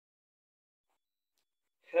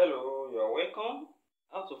Hello, you are welcome.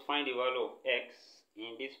 How to find the value of x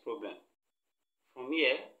in this problem. From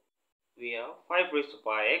here, we have 5 raised to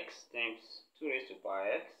power x times 2 raised to power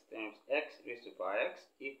x times x raised to power x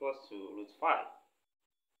equals to root 5.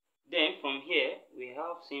 Then from here, we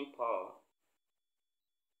have same power.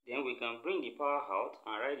 Then we can bring the power out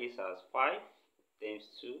and write this as 5 times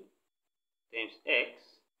 2 times x,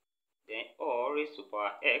 then all raised to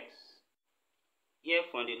power x. Here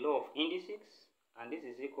from the law of indices, and this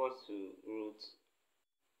is equal to root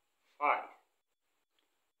 5.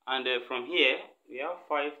 And from here, we have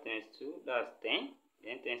 5 times 2, that's 10.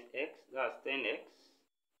 Then times x, that's 10x.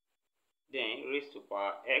 Then raised to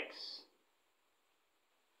power x.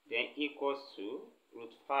 Then equals to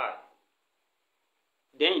root 5.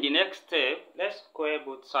 Then in the next step, let's square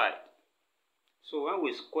both sides. So when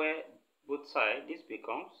we square both sides, this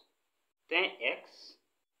becomes 10x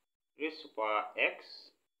raised to power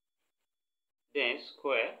x. Then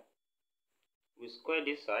square, we square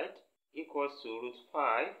this side, equals to root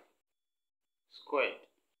 5 squared.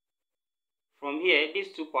 From here,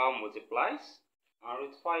 these two power multiplies, and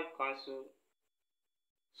root 5 cancel,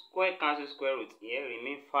 square cancel square root here,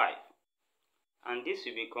 remain 5. And this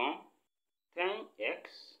will become 10x,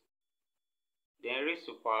 then raised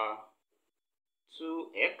to power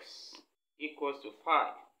 2x equals to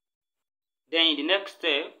 5. Then in the next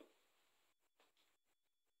step,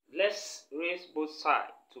 let's raise both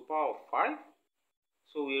sides to power of 5.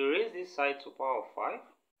 So we raise this side to power of 5.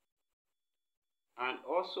 And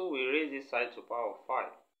also we raise this side to power of 5.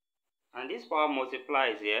 And this power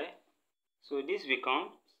multiplies here. So this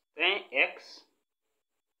becomes 10x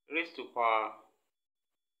raised to power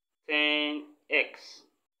 10x.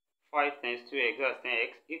 5 times 2x, that's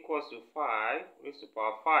 10x, equals to 5 raised to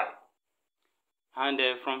power 5.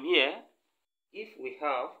 And from here, if we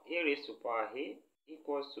have a raised to power a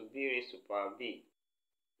equals to b raised to power b,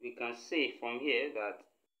 we can say from here that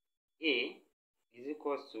a is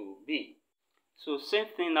equals to b. So same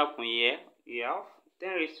thing happen here. We have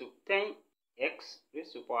 10x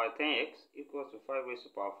raised to power 10x equals to 5 raised to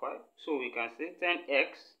power 5. So we can say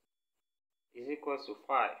 10x is equals to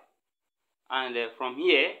 5. And from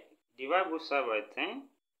here, divide both sides by 10.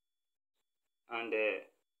 And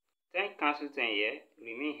 10 cancel 10 here,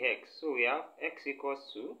 remain x. So we have x equals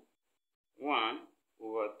to 1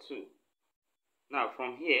 over 2. Now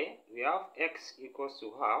from here, we have x equals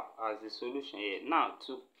to half as the solution here. Now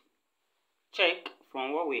to check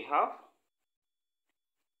from what we have,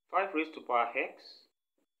 5 raised to power x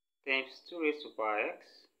times 2 raised to power x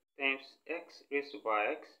times x raised to power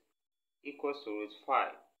x equals to root 5.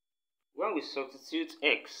 When we substitute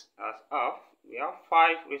x as half, we have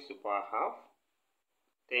 5 raised to power half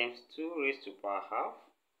times 2 raised to power half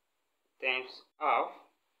times half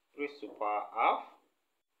raised to power half.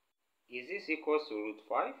 Is this equals to root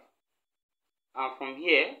 5? And from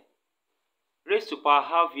here, raised to power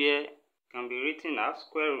half here can be written as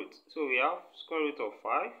square root. So we have square root of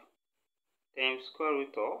 5 times square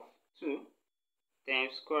root of 2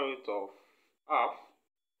 times square root of half.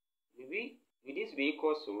 Will this be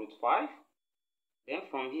equals to root 5? Then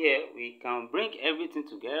from here, we can bring everything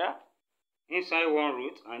together inside one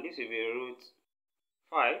root, and this will be root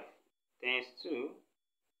 5 times 2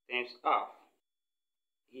 times half.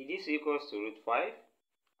 This equals to root 5.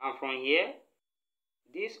 And from here,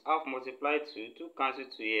 this half multiplied to 2 cancel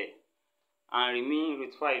to here and remain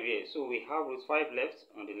root 5 here. So we have root 5 left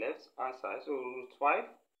on the left hand side. So root 5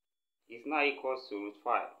 is now equals to root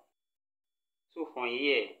 5. So from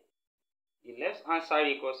here, the left hand side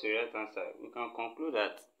equals to the right hand side. We can conclude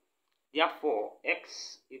that therefore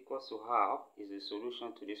x equals to half is the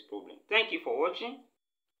solution to this problem. Thank you for watching.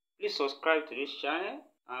 Please subscribe to this channel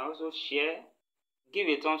and also share. Give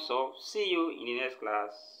a thumbs up. See you in the next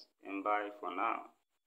class, and bye for now.